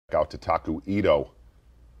Out to Taku Ito.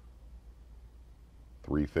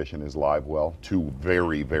 3 fish in his live well. 2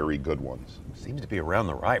 very, very good ones. Seems to be around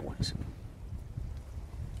the right ones.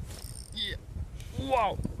 Yeah.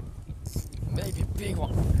 Wow. Maybe big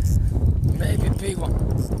one. Maybe big one.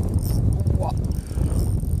 Wow.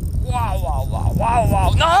 Wow, wow, wow, wow, wow.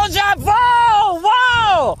 No jump! Wow!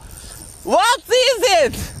 Wow! What is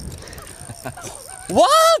it?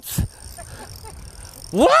 What?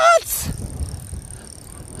 What?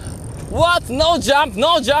 What? No jump,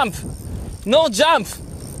 no jump. No jump.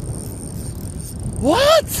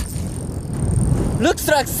 What? Looks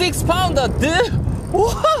like 6-pounder, dude.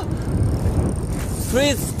 What?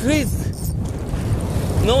 Please, please.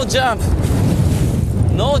 No jump.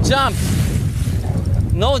 No jump.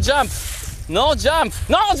 No jump. No jump.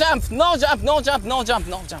 No jump. No jump. No jump. No jump.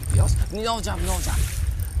 No jump. Yes. No jump. No jump.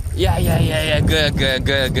 Yeah.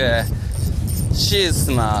 Good. She's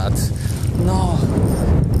smart. No.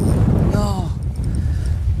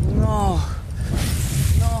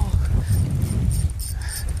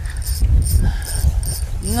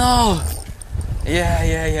 No.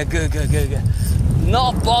 Yeah. Good.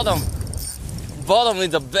 No bottom. Bottom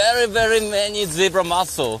is a very many zebra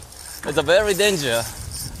mussel. It's a very danger.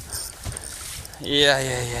 Yeah.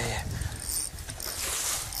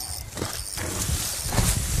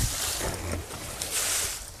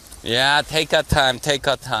 Yeah, take our time.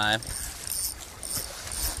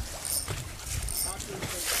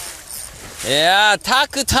 Yeah,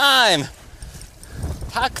 taku time.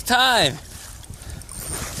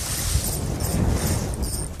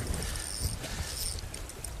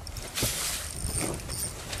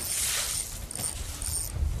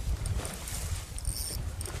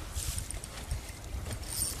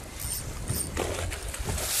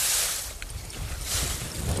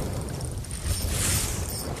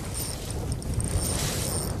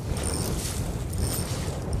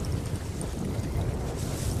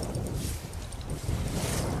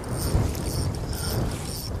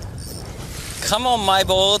 Come on, my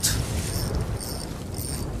boat.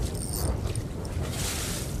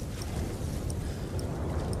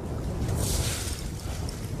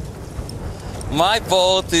 My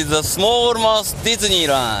boat is a Smallmouth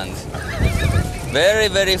Disneyland.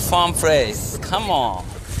 Very fun place. Come on,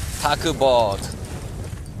 Taku boat.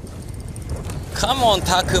 Come on,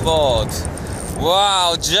 Taku boat.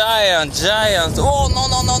 Wow, giant. Oh,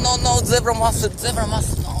 no, zebra mussel.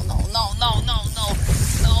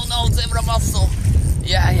 No, zebra mussel.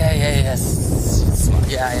 Yeah.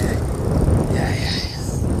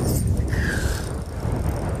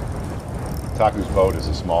 Taku's boat is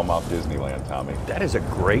a smallmouth Disneyland, Tommy. That is a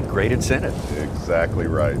great incentive. Exactly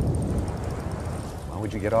right. Why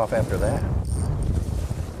would you get off after that?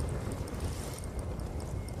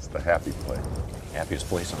 It's the happy place. Happiest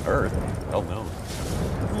place on earth. Hell no.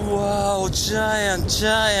 Wow, giant.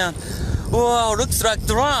 Wow, looks like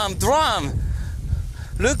drum.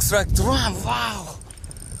 Looks like drum.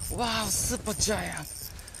 Wow, super giant.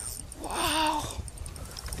 Wow.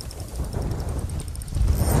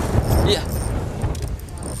 Yeah.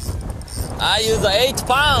 I use 8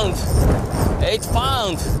 pound.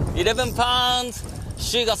 11 pound.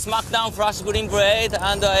 She got smackdown flash green braid,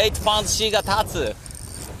 and 8 pound she got tatsu.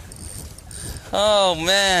 Oh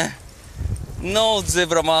man. No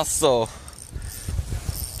zebra mussel.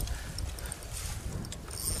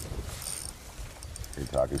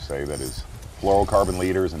 Taku say that his fluorocarbon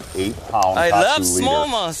leader is an 8-pound I Taku love leader.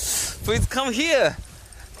 smallmouth. Please come here.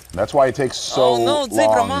 That's why it takes so long to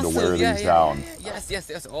wear these down. Yes.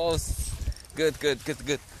 Oh, good. Come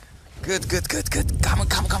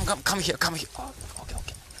here. Oh,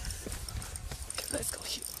 okay. Okay, let's go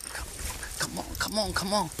here.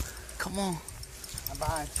 Come on.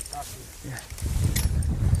 Bye. Yeah.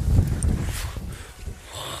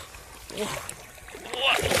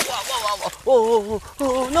 Whoa.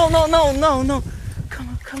 Oh, no.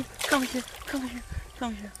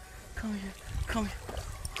 Come here.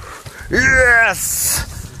 Yes!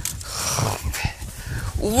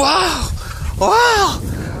 Wow!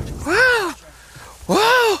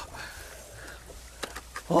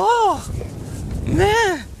 Oh,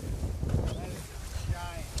 man!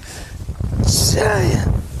 Giant!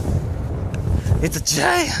 It's a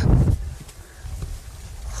giant!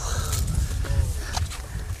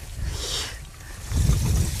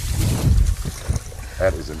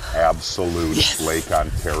 That is an absolute Lake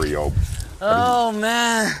Ontario. Oh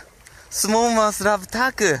man, smallmouth love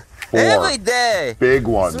Taku. Every day. Big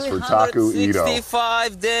ones for Taku Ito.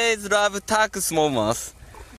 365 days love Taku smallmouth.